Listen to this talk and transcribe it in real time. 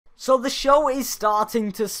So the show is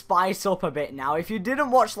starting to spice up a bit now. If you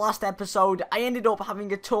didn't watch last episode, I ended up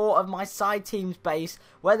having a tour of my side team's base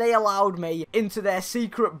where they allowed me into their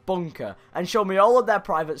secret bunker and showed me all of their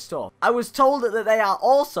private stuff. I was told that they are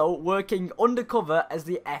also working undercover as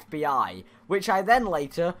the FBI, which I then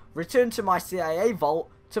later returned to my CIA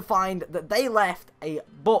vault to find that they left a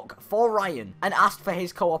book for Ryan and asked for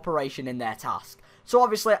his cooperation in their task. So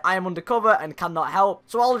obviously I am undercover and cannot help,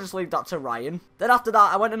 so I'll just leave that to Ryan. Then after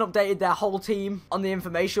that I went and updated their whole team on the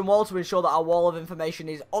information wall to ensure that our wall of information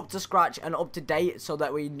is up to scratch and up to date so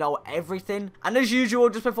that we know everything. And as usual,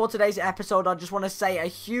 just before today's episode, I just want to say a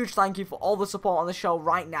huge thank you for all the support on the show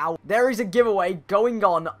right now. There is a giveaway going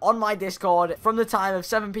on my Discord from the time of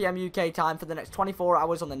 7 PM UK time for the next 24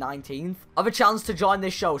 hours on the 19th of a chance to join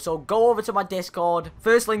this show. So go over to my Discord,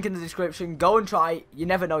 first link in the description, go and try, you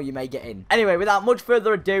never know, you may get in. Anyway, without much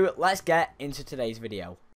further ado, let's get into today's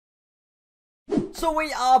video. So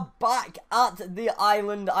we are back at the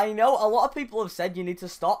island. I know a lot of people have said you need to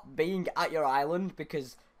stop being at your island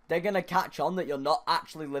because they're gonna catch on that you're not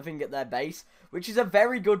actually living at their base, which is a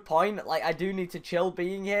very good point. Like, I do need to chill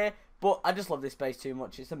being here, but I just love this base too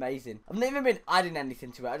much. It's amazing. I've never been adding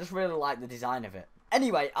anything to it. I just really like the design of it.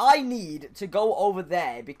 Anyway, I need to go over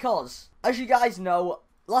there because, as you guys know,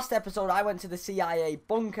 last episode I went to the CIA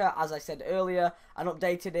bunker, as I said earlier, and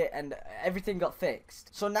updated it, and everything got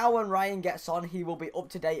fixed. So now when Ryan gets on, he will be up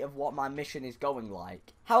to date of what my mission is going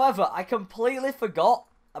like. However, I completely forgot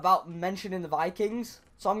about mentioning the Vikings.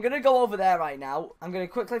 So I'm going to go over there right now. I'm going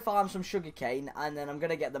to quickly farm some sugarcane, and then I'm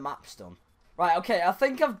going to get the maps done. Right, okay, I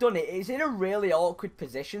think I've done it. It's in a really awkward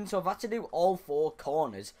position, so I've had to do all 4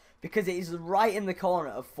 corners, because it is right in the corner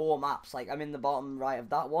of 4 maps. Like, I'm in the bottom right of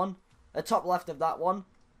that one, the top left of that one,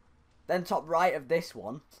 then top right of this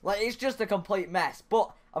one. Like, it's just a complete mess,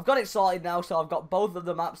 but I've got it sorted now, so I've got both of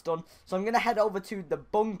the maps done. So I'm going to head over to the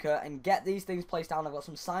bunker and get these things placed down. I've got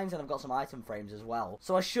some signs and I've got some item frames as well.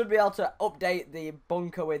 So I should be able to update the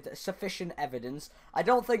bunker with sufficient evidence. I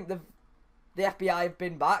don't think the FBI have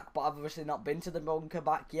been back, but I've obviously not been to the bunker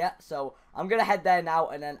back yet. So I'm going to head there now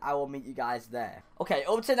and then I will meet you guys there. Okay,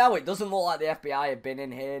 up to now it doesn't look like the FBI have been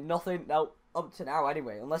in here. Nothing, no, up to now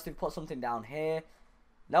anyway. Unless they've put something down here.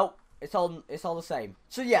 Nope. It's all the same.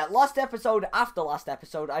 So yeah, after last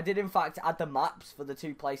episode, I did in fact add the maps for the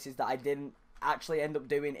 2 places that I didn't actually end up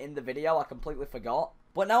doing in the video. I completely forgot.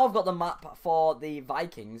 But now I've got the map for the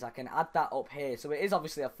Vikings. I can add that up here. So it is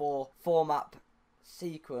obviously a 4 map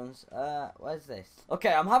sequence. Where's this?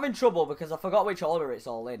 Okay, I'm having trouble because I forgot which order it's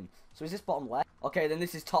all in. So is this bottom left? Okay, then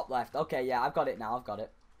this is top left. Okay, yeah, I've got it now. I've got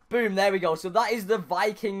it. Boom, there we go. So that is the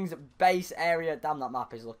Vikings base area. Damn, that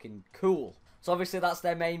map is looking cool. So obviously that's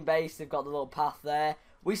their main base. They've got the little path there.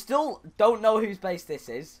 We still don't know whose base this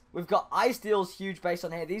is. We've got Icedeal's huge base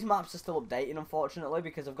on here. These maps are still updating, unfortunately,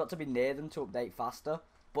 because I've got to be near them to update faster.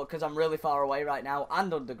 But because I'm really far away right now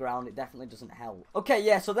and underground, it definitely doesn't help. Okay,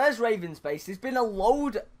 yeah, so there's Raven's base. There's been a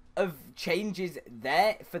load of changes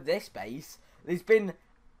there for this base. There's been,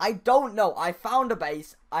 I don't know, I found a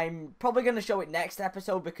base. I'm probably going to show it next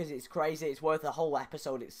episode because it's crazy. It's worth a whole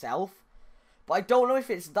episode itself. But I don't know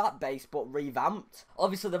if it's that base, but revamped.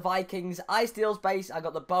 Obviously, the Vikings, Icedeal's base, I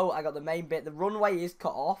got the boat, I got the main bit. The runway is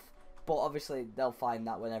cut off, but obviously, they'll find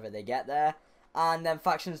that whenever they get there. And then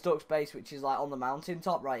Factions Duck's base, which is like on the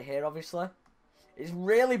mountaintop right here, obviously. It's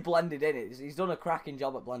really blended in. He's done a cracking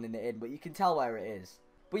job at blending it in, but you can tell where it is.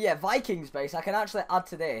 But yeah, Vikings base, I can actually add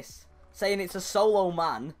to this, saying it's a solo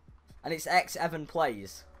man, and it's X Evan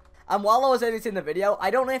Plays. And while I was editing the video,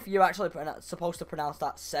 I don't know if you're actually supposed to pronounce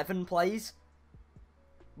that 7 Plays.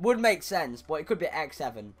 Would make sense, but it could be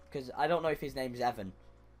X7, because I don't know if his name's Evan.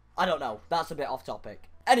 I don't know. That's a bit off topic.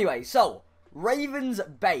 Anyway, so, Raven's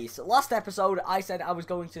base. Last episode, I said I was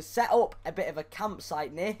going to set up a bit of a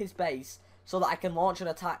campsite near his base so that I can launch an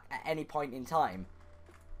attack at any point in time.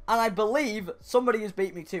 And I believe somebody has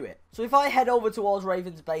beat me to it. So if I head over towards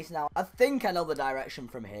Raven's base now, I think I know the direction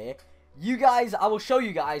from here. You guys, I will show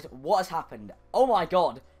you guys what has happened. Oh my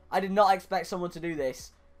god, I did not expect someone to do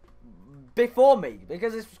this before me,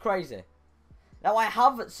 because this was crazy. Now, I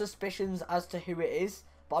have suspicions as to who it is,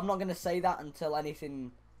 but I'm not going to say that until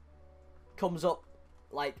anything comes up,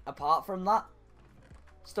 like, apart from that.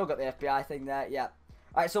 Still got the FBI thing there, yeah.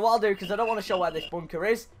 Alright, so what I'll do, because I don't want to show where this bunker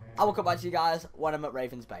is, I will come back to you guys when I'm at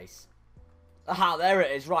Raven's base. Aha, there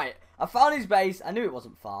it is, right. I found his base. I knew it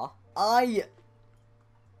wasn't far.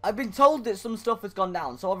 I've been told that some stuff has gone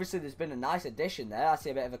down, so obviously there's been a nice addition there. I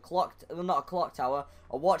see a bit of a clock, not a clock tower,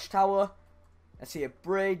 a watchtower. I see a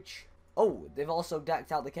bridge. Oh, they've also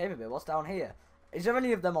decked out the cave a bit. What's down here? Is there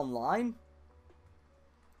any of them online?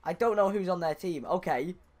 I don't know who's on their team.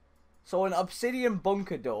 Okay. So an obsidian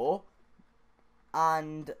bunker door,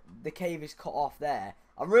 and the cave is cut off there.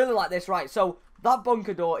 I really like this. Right, so that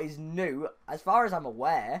bunker door is new. As far as I'm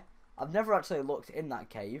aware, I've never actually looked in that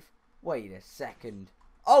cave. Wait a second.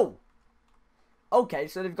 Oh! Okay,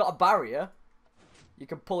 so they've got a barrier. You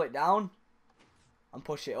can pull it down and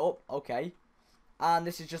push it up. Okay. And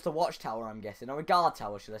this is just a watchtower, I'm guessing. Or a guard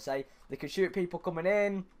tower, should I say. They can shoot people coming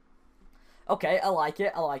in. Okay, I like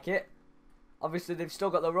it. I like it. Obviously, they've still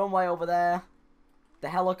got the runway over there. The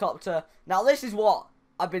helicopter. Now, this is what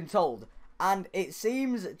I've been told. And it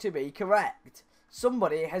seems to be correct.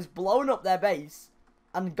 Somebody has blown up their base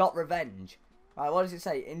and got revenge. Right, what does it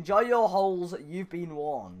say? Enjoy your holes, you've been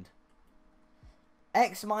warned.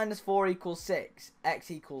 X minus 4 equals 6.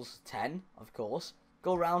 X equals 10, of course.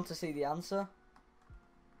 Go round to see the answer.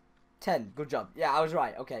 10, good job. Yeah, I was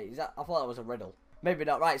right. Okay, I thought that was a riddle. Maybe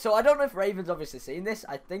not. Right, so I don't know if Raven's obviously seen this.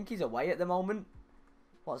 I think he's away at the moment.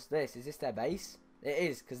 What's this? Is this their base? It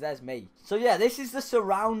is, because there's me. So yeah, this is the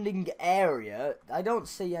surrounding area. I don't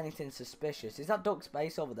see anything suspicious. Is that Duck's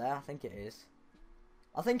base over there? I think it is.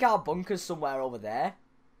 I think our bunker's somewhere over there.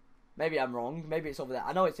 Maybe I'm wrong. Maybe it's over there.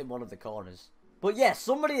 I know it's in one of the corners. But yeah,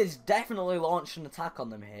 somebody has definitely launched an attack on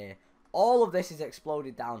them here. All of this is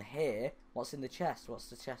exploded down here. What's in the chest? What's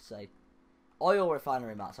the chest say? Oil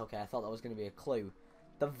refinery mats. Okay, I thought that was going to be a clue.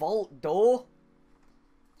 The vault door.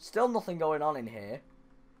 Still nothing going on in here.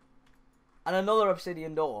 And another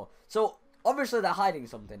obsidian door. So, obviously they're hiding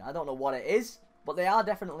something. I don't know what it is. But they are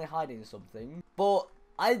definitely hiding something. But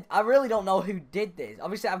I really don't know who did this.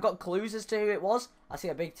 Obviously, I've got clues as to who it was. I see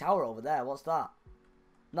a big tower over there. What's that?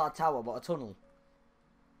 Not a tower, but a tunnel.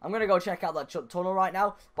 I'm going to go check out that tunnel right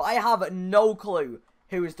now. But I have no clue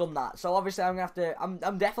who has done that. So obviously I'm going to have to...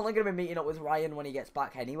 I'm definitely going to be meeting up with Ryan when he gets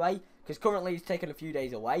back anyway. Because currently he's taken a few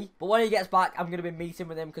days away. But when he gets back, I'm going to be meeting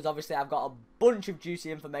with him. Because obviously I've got a bunch of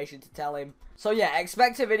juicy information to tell him. So yeah,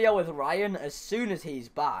 expect a video with Ryan as soon as he's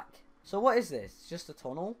back. So what is this? Just a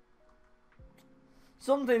tunnel?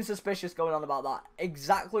 Something suspicious going on about that.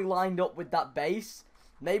 Exactly lined up with that base.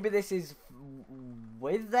 Maybe this is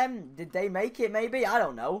with them? Did they make it maybe? I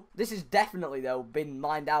don't know. This has definitely though been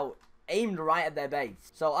mined out. Aimed right at their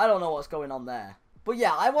base. So I don't know what's going on there. But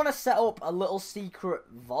yeah, I want to set up a little secret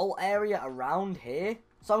vault area around here.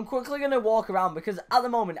 So I'm quickly going to walk around because at the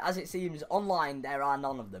moment, as it seems, online there are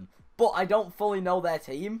none of them. But I don't fully know their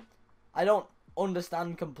team. I don't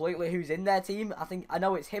understand completely who's in their team. I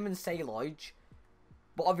know it's him and Saloge.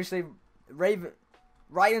 But obviously,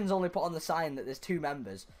 Ryan's only put on the sign that there's 2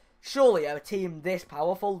 members. Surely a team this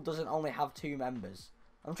powerful doesn't only have 2 members.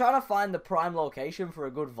 I'm trying to find the prime location for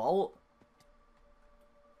a good vault.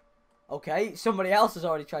 Okay, somebody else has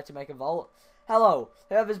already tried to make a vault. Hello,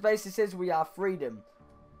 whoever's base this is, we are freedom.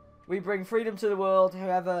 We bring freedom to the world.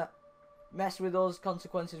 Whoever mess with us,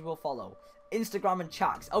 consequences will follow. Instagram and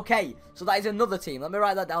Chax. Okay, so that is another team. Let me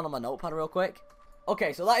write that down on my notepad real quick.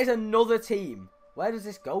 Okay, so that is another team. Where does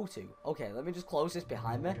this go to? Okay, let me just close this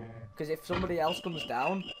behind me. Because if somebody else comes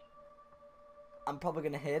down, I'm probably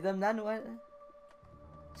going to hear them then.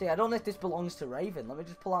 See, I don't know if this belongs to Raven. Let me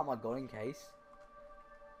just pull out my gun in case.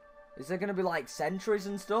 Is there going to be, like, sentries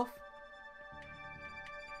and stuff?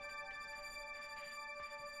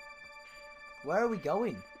 Where are we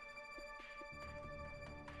going?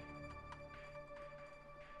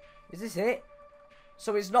 Is this it?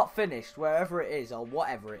 So it's not finished, wherever it is, or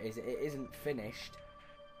whatever it isn't finished.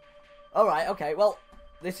 Alright, okay, well,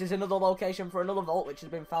 this is another location for another vault, which has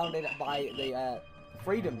been founded by the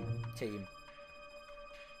Freedom team.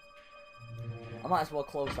 I might as well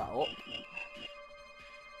close that up.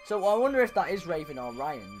 So I wonder if that is Raven or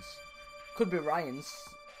Ryan's. Could be Ryan's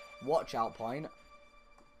watch out point.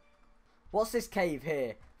 What's this cave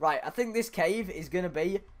here? Right, I think this cave is going to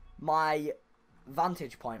be my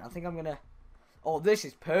vantage point. I think I'm going to... Oh, this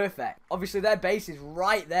is perfect. Obviously, their base is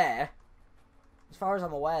right there. As far as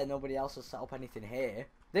I'm aware, nobody else has set up anything here.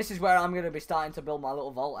 This is where I'm going to be starting to build my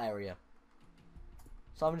little vault area.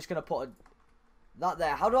 So I'm just going to put that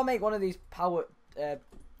there. How do I make one of these power... the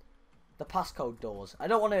passcode doors? I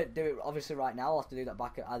don't want to do it, obviously, right now. I'll have to do that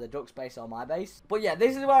back at either Duck's base or my base. But yeah,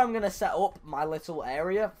 this is where I'm going to set up my little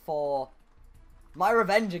area for my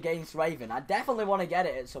revenge against Raven. I definitely want to get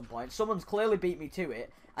it at some point. Someone's clearly beat me to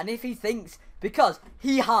it. And if he thinks, because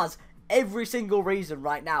he has every single reason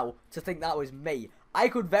right now to think that was me, I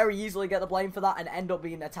could very easily get the blame for that and end up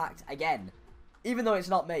being attacked again. Even though it's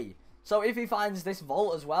not me. So if he finds this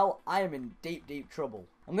vault as well, I am in deep, deep trouble.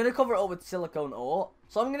 I'm going to cover it up with silicone ore.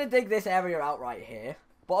 So I'm going to dig this area out right here.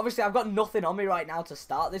 But obviously I've got nothing on me right now to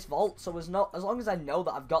start this vault. So as long as I know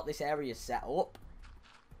that I've got this area set up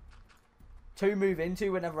to move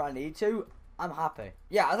into whenever I need to, I'm happy.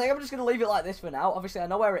 Yeah, I think I'm just going to leave it like this for now. Obviously, I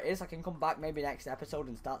know where it is. I can come back maybe next episode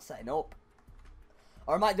and start setting up.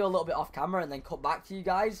 Or I might do a little bit off camera and then cut back to you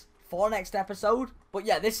guys for next episode. But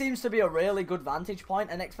yeah, this seems to be a really good vantage point,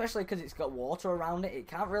 and especially because it's got water around it, it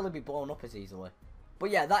can't really be blown up as easily.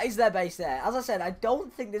 But yeah, that is their base there. As I said, I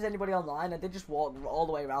don't think there's anybody online. I did just walk all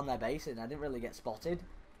the way around their base and I didn't really get spotted.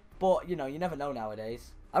 But, you know, you never know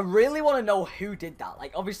nowadays. I really want to know who did that.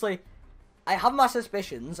 Like, obviously, I have my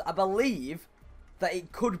suspicions. I believe that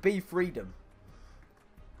it could be Freedom.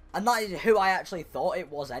 And that is who I actually thought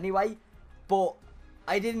it was anyway. But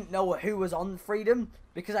I didn't know who was on Freedom,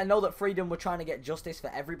 because I know that Freedom were trying to get justice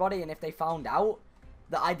for everybody, and if they found out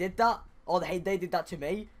that I did that, or they did that to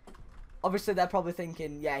me, obviously they're probably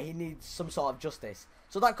thinking, yeah, he needs some sort of justice.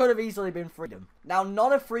 So that could have easily been Freedom. Now,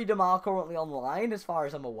 none of Freedom are currently online, as far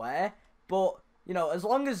as I'm aware, but, you know, as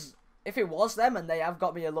long as, if it was them, and they have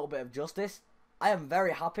got me a little bit of justice, I am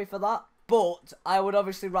very happy for that. But I would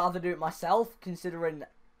obviously rather do it myself, considering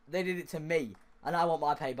they did it to me, and I want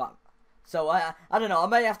my payback. So, I don't know, I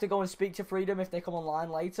may have to go and speak to Freedom if they come online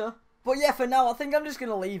later. But yeah, for now, I think I'm just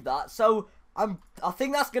going to leave that. So, I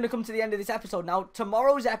think that's going to come to the end of this episode. Now,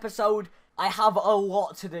 tomorrow's episode, I have a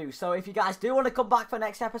lot to do. So, if you guys do want to come back for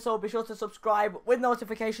next episode, be sure to subscribe with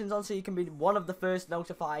notifications on so you can be one of the first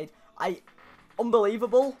notified.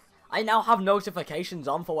 Unbelievable. I now have notifications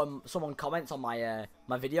on for when someone comments on my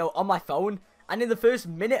my video on my phone. And in the first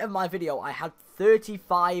minute of my video, I had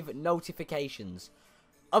 35 notifications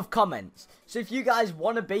of comments. So if you guys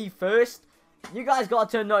want to be first, you guys got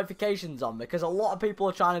to turn notifications on, because a lot of people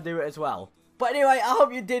are trying to do it as well. But anyway, I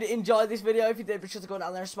hope you did enjoy this video. If you did, be sure to go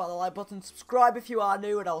down there and smash the like button, subscribe if you are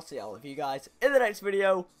new, and I'll see all of you guys in the next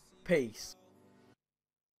video. Peace.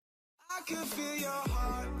 I can feel your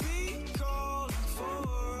heart.